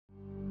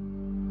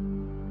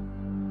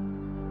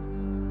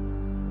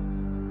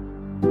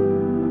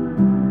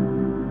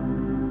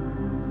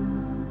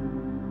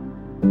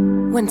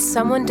When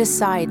someone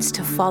decides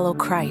to follow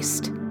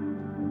Christ,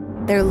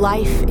 their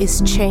life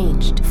is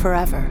changed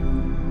forever.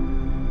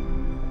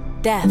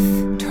 Death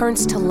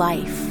turns to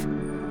life.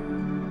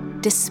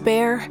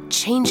 Despair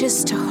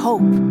changes to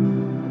hope.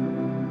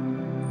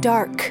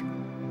 Dark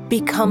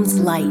becomes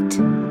light.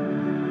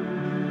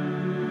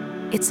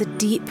 It's a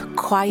deep,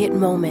 quiet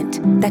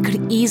moment that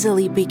could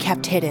easily be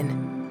kept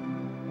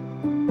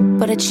hidden.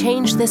 But a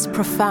change this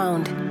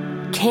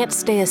profound can't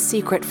stay a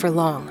secret for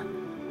long.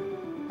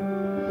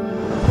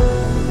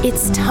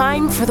 It's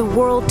time for the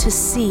world to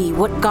see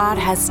what God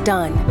has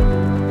done.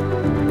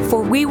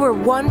 For we were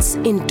once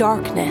in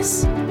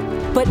darkness,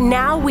 but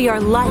now we are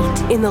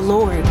light in the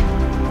Lord.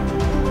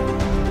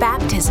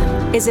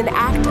 Baptism is an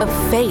act of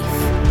faith.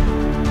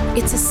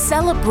 It's a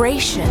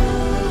celebration,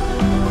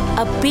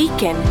 a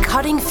beacon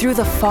cutting through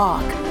the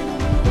fog,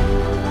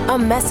 a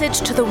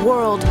message to the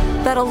world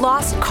that a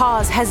lost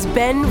cause has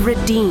been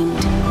redeemed,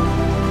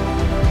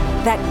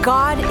 that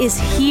God is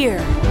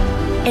here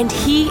and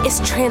He is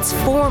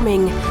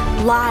transforming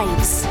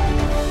lives.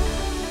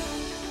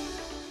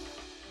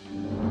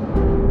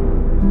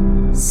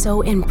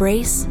 So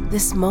embrace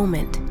this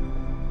moment.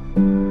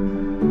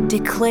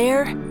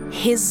 Declare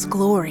His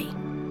glory.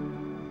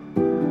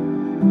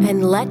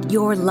 And let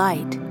your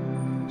light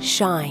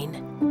shine.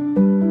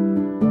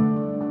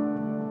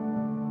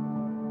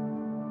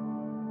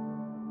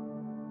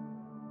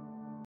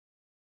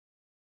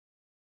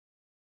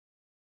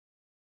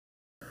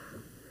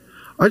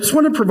 I just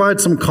want to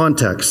provide some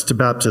context to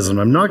baptism.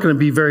 I'm not going to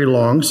be very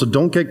long, so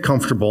don't get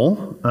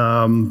comfortable.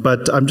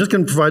 But I'm just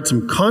going to provide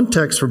some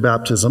context for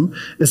baptism,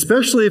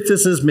 especially if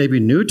this is maybe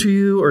new to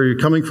you or you're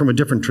coming from a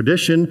different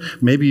tradition.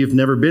 Maybe you've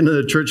never been in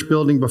a church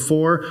building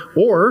before,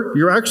 or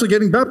you're actually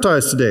getting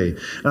baptized today,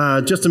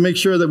 just to make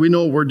sure that we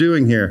know what we're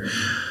doing here.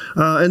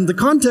 And the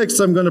context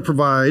I'm going to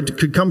provide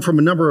could come from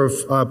a number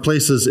of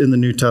places in the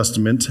New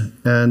Testament.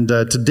 And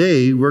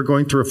today we're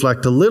going to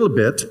reflect a little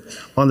bit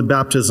on the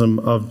baptism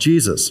of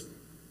Jesus.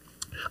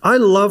 I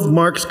love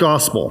Mark's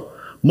gospel,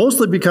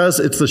 mostly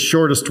because it's the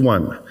shortest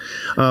one.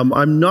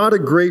 I'm not a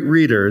great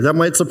reader. That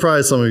might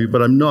surprise some of you,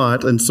 but I'm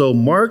not. And so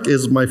Mark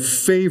is my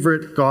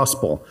favorite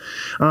gospel.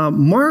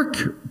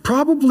 Mark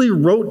probably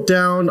wrote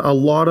down a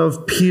lot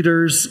of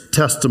Peter's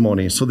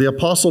testimony. So the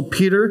Apostle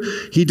Peter,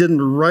 he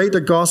didn't write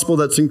a gospel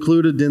that's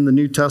included in the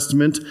New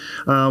Testament,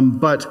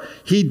 but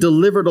he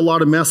delivered a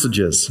lot of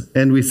messages.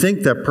 And we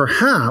think that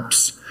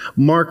perhaps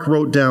Mark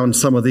wrote down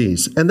some of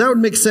these. And that would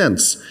make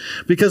sense,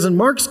 because in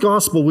Mark's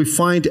gospel, we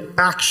find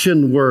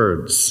action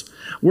words.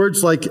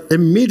 Words like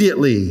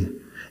immediately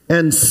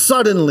and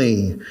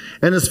suddenly.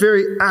 And it's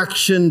very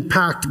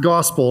action-packed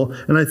gospel.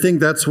 And I think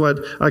that's what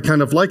I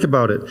kind of like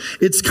about it.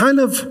 It's kind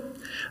of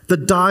the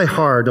Die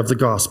Hard of the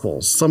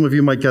Gospels. Some of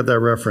you might get that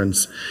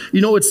reference.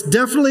 You know, it's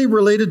definitely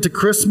related to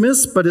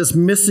Christmas, but it's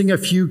missing a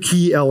few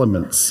key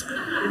elements.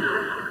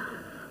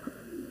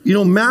 You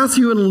know,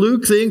 Matthew and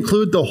Luke, they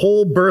include the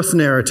whole birth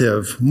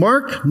narrative.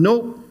 Mark,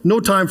 no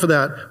time for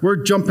that. We're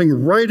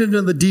jumping right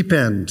into the deep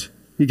end.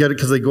 You get it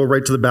because they go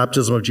right to the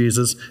baptism of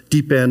Jesus.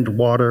 Deep end,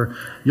 water.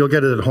 You'll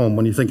get it at home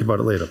when you think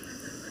about it later.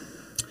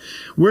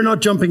 We're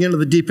not jumping into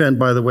the deep end,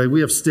 by the way.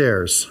 We have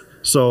stairs.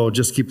 So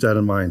just keep that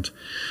in mind.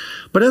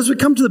 But as we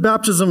come to the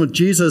baptism of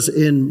Jesus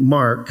in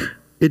Mark,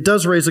 it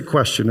does raise a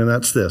question, and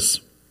that's this.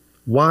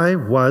 Why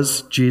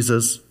was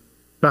Jesus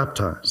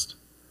baptized?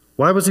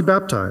 Why was he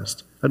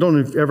baptized? I don't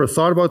know if you've ever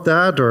thought about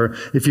that or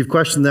if you've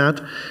questioned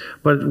that,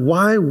 but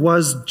why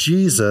was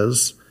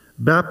Jesus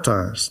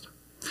baptized?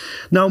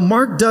 Now,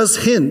 Mark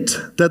does hint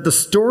that the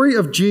story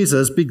of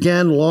Jesus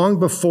began long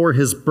before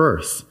his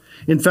birth.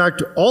 In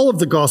fact, all of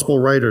the gospel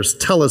writers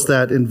tell us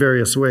that in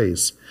various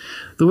ways.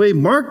 The way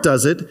Mark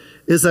does it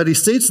is that he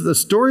states that the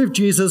story of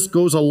Jesus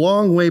goes a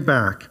long way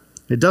back.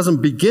 It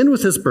doesn't begin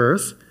with his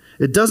birth.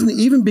 It doesn't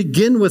even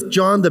begin with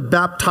John the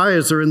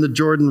Baptizer in the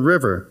Jordan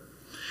River.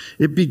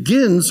 It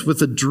begins with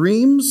the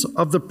dreams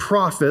of the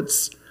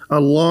prophets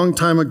a long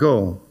time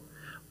ago.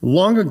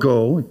 Long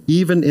ago,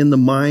 even in the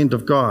mind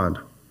of God.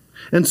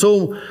 And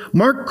so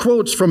Mark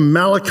quotes from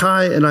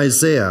Malachi and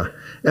Isaiah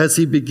as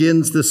he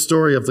begins this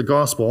story of the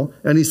gospel.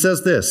 And he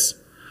says this,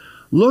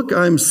 "Look,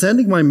 I'm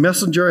sending my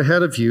messenger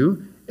ahead of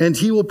you, and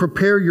he will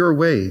prepare your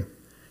way.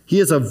 He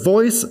is a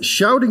voice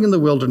shouting in the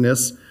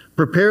wilderness,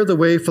 prepare the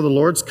way for the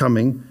Lord's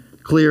coming,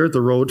 clear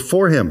the road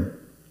for him."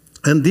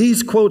 And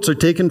these quotes are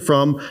taken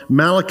from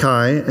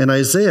Malachi and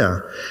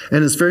Isaiah.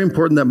 And it's very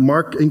important that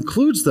Mark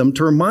includes them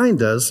to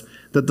remind us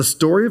that the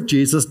story of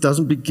Jesus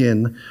doesn't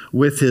begin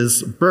with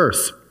his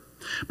birth.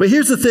 But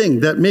here's the thing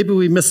that maybe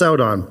we miss out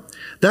on.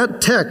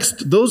 That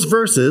text, those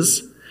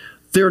verses,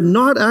 they're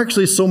not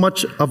actually so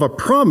much of a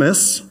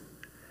promise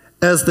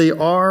as they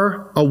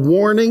are a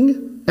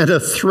warning and a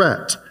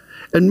threat.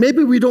 And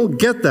maybe we don't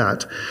get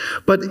that.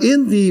 But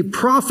in the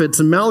prophets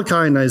in Malachi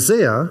and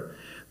Isaiah,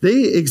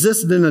 they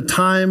existed in a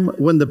time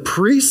when the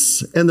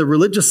priests and the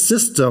religious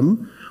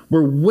system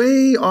were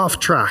way off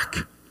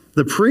track.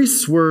 The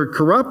priests were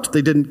corrupt,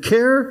 they didn't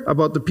care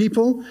about the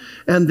people,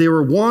 and they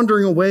were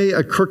wandering away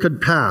a crooked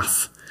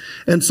path.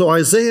 And so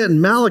Isaiah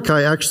and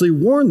Malachi actually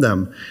warn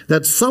them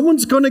that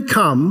someone's going to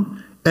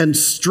come and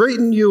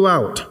straighten you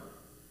out.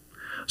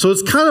 So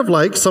it's kind of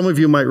like, some of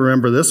you might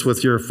remember this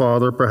with your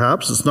father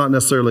perhaps, it's not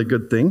necessarily a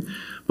good thing,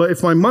 but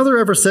if my mother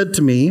ever said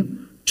to me,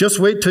 just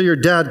wait till your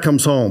dad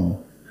comes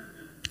home,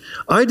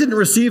 I didn't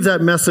receive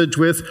that message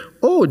with,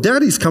 oh,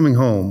 daddy's coming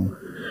home,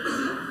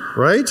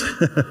 right?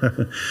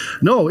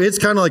 No, it's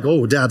kind of like,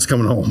 oh, dad's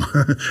coming home.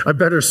 I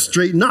better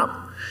straighten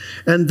up.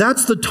 And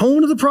that's the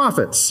tone of the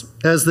prophets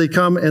as they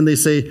come and they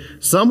say,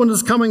 someone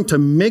is coming to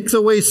make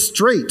the way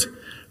straight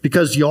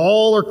because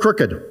y'all are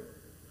crooked.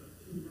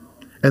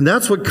 And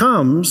that's what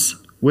comes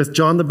with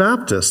John the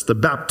Baptist, the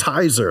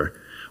baptizer.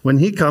 When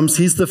he comes,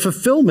 he's the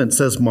fulfillment,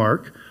 says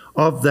Mark,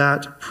 of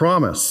that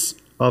promise,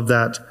 of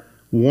that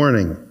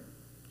warning.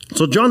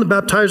 So John the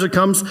Baptizer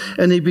comes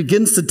and he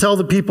begins to tell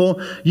the people,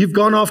 you've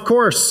gone off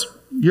course.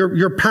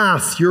 Your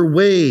path, your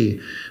way,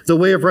 the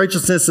way of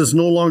righteousness is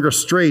no longer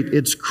straight,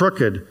 it's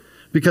crooked.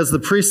 Because the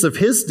priests of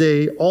his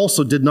day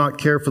also did not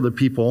care for the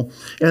people,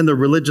 and the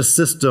religious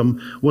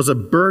system was a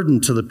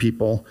burden to the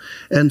people.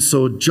 And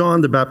so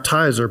John the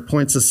Baptizer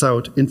points us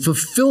out in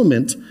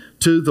fulfillment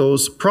to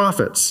those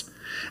prophets.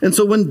 And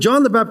so when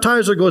John the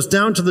Baptizer goes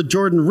down to the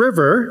Jordan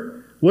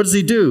River, what does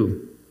he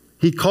do?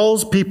 He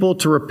calls people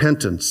to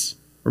repentance.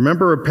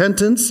 Remember,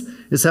 repentance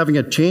is having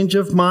a change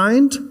of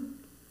mind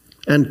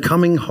and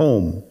coming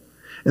home.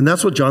 And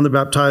that's what John the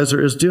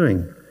Baptizer is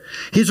doing.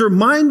 He's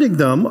reminding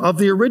them of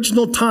the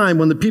original time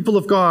when the people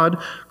of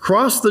God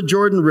crossed the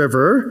Jordan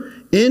River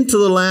into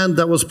the land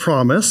that was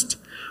promised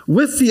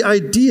with the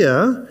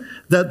idea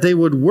that they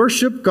would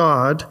worship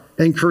God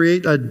and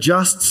create a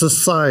just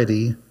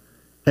society,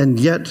 and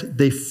yet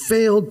they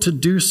failed to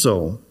do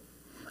so.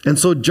 And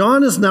so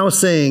John is now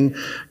saying,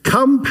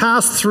 come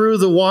pass through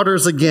the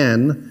waters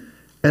again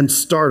and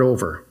start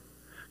over.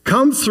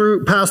 Pass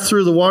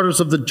through the waters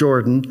of the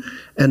Jordan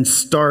and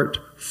start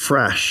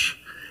fresh.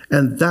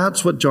 And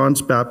that's what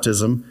John's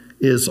baptism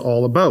is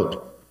all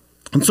about.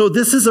 And so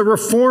this is a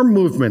reform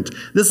movement.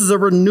 This is a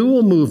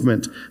renewal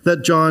movement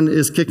that John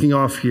is kicking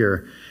off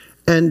here.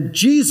 And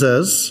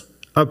Jesus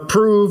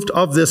approved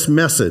of this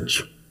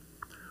message.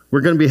 We're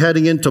going to be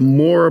heading into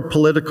more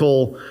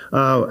political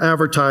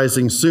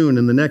advertising soon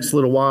in the next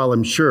little while,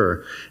 I'm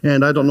sure.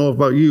 And I don't know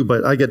about you,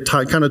 but I get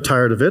kind of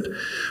tired of it.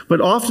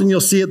 But often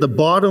you'll see at the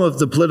bottom of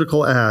the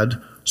political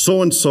ad,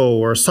 so-and-so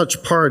or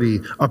such party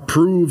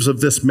approves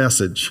of this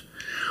message.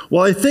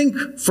 Well, I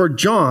think for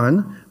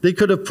John, they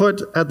could have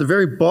put at the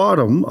very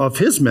bottom of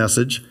his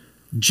message,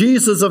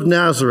 Jesus of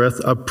Nazareth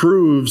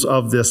approves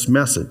of this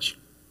message.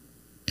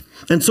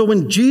 And so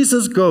when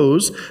Jesus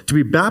goes to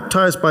be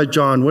baptized by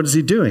John, what is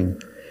he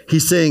doing?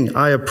 He's saying,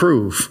 I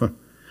approve.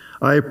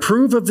 I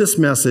approve of this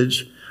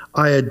message.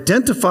 I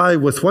identify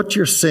with what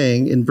you're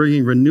saying in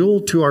bringing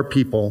renewal to our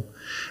people.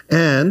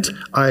 And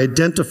I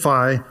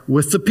identify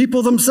with the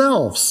people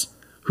themselves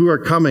who are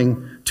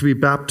coming to be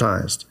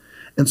baptized.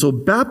 And so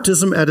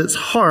baptism at its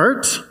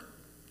heart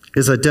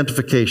is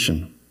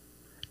identification.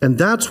 And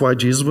that's why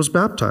Jesus was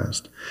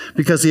baptized.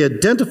 Because he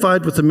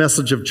identified with the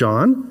message of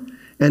John,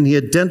 and he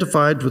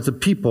identified with the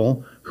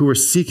people who were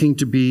seeking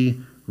to be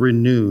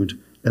renewed.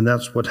 And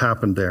that's what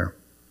happened there.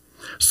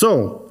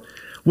 So,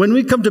 when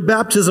we come to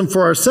baptism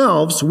for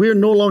ourselves, we are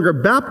no longer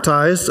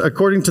baptized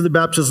according to the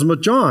baptism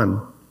of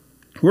John.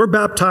 We're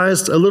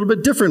baptized a little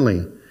bit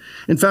differently.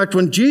 In fact,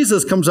 when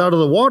Jesus comes out of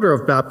the water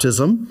of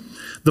baptism,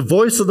 the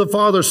voice of the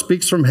Father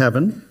speaks from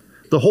heaven,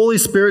 the Holy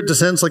Spirit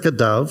descends like a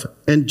dove,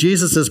 and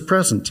Jesus is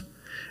present.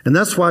 And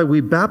that's why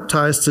we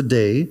baptize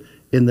today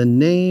in the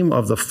name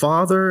of the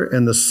Father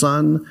and the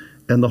Son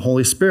and the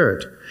Holy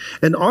Spirit.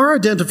 And our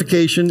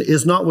identification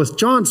is not with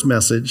John's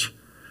message,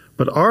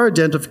 but our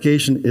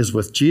identification is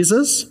with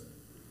Jesus,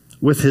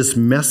 with his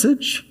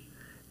message,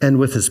 and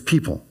with his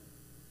people.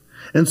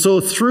 And so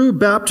through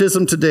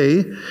baptism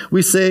today,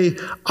 we say,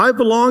 I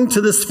belong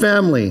to this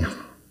family,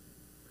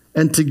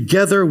 and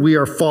together we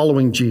are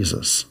following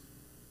Jesus.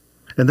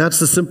 And that's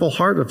the simple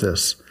heart of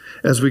this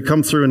as we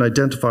come through and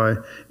identify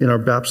in our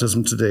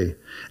baptism today.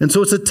 And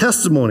so it's a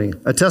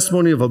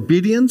testimony of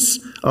obedience,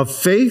 of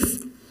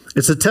faith.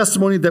 It's a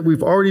testimony that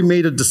we've already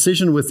made a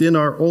decision within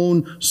our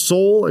own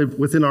soul,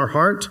 within our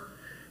heart,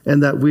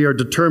 and that we are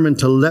determined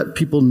to let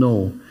people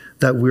know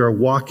that we are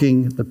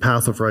walking the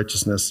path of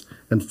righteousness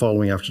and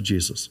following after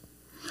Jesus.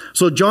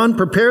 So John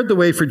prepared the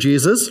way for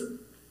Jesus.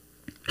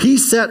 He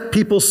set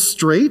people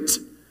straight.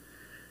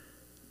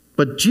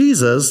 But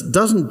Jesus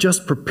doesn't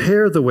just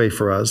prepare the way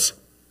for us.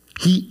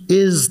 He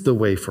is the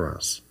way for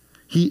us.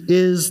 He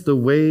is the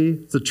way,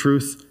 the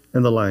truth,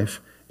 and the life.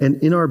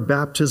 And in our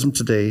baptism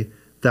today,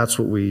 that's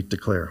what we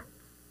declare.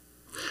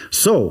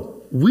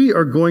 So we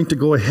are going to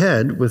go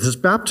ahead with his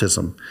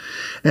baptism.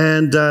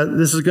 And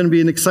this is going to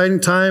be an exciting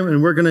time,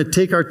 and we're going to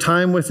take our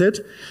time with it.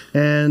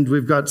 And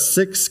we've got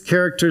 6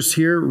 characters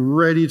here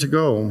ready to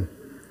go.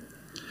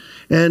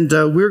 And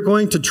we're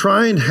going to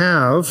try and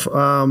have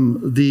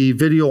the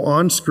video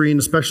on screen,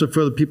 especially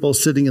for the people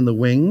sitting in the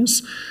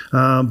wings.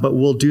 But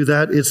we'll do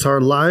that. It's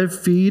our live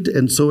feed,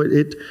 and so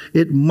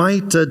it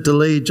might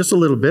delay just a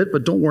little bit,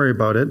 but don't worry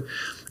about it.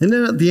 And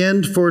then at the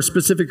end, for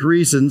specific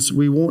reasons,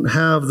 we won't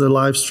have the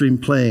live stream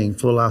playing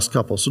for the last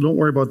couple. So don't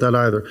worry about that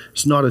either.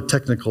 It's not a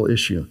technical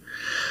issue.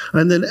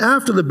 And then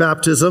after the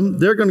baptism,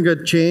 they're going to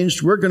get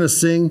changed. We're going to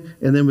sing,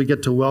 and then we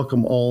get to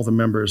welcome all the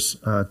members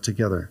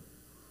together.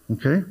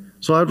 Okay?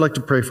 So I would like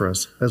to pray for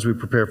us as we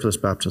prepare for this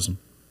baptism.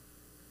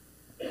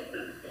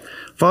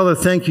 Father,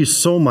 thank you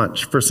so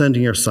much for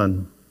sending your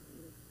Son.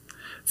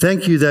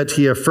 Thank you that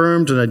he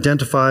affirmed and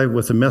identified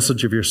with the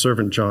message of your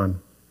servant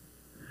John,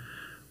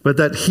 but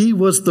that he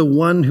was the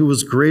one who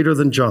was greater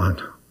than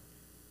John.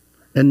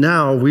 And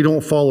now we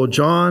don't follow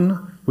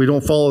John, we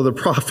don't follow the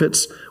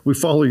prophets, we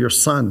follow your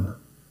Son.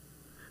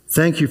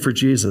 Thank you for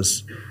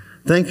Jesus.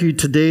 Thank you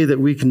today that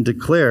we can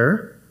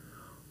declare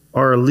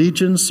our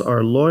allegiance,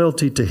 our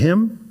loyalty to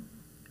him,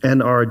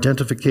 and our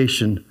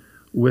identification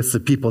with the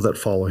people that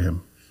follow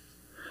him.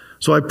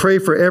 So I pray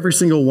for every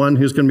single one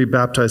who's going to be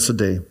baptized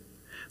today,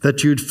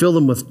 that you'd fill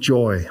them with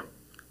joy,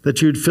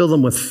 that you'd fill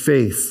them with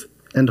faith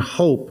and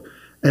hope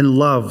and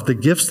love, the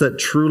gifts that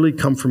truly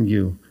come from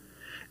you.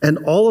 And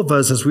all of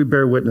us, as we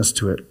bear witness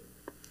to it,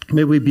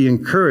 may we be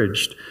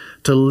encouraged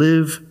to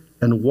live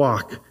and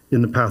walk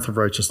in the path of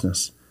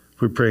righteousness.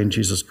 We pray in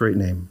Jesus' great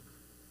name.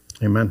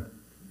 Amen.